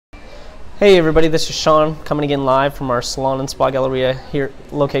Hey everybody, this is Sean coming again live from our Salon and Spa Galleria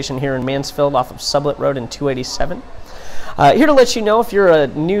location here in Mansfield off of Sublet Road in 287. Here to let you know if you're a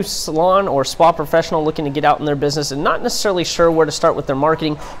new salon or spa professional looking to get out in their business and not necessarily sure where to start with their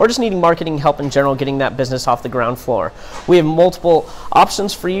marketing or just needing marketing help in general getting that business off the ground floor. We have multiple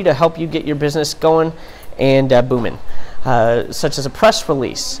options for you to help you get your business going and booming, such as a press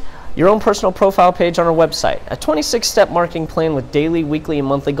release, your own personal profile page on our website, a 26-step marketing plan with daily, weekly, and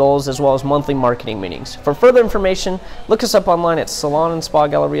monthly goals, as well as monthly marketing meetings. For further information, look us up online at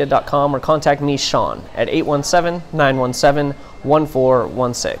salonandspagaLleria.com or contact me, Sean, at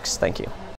 817-917-1416. Thank you.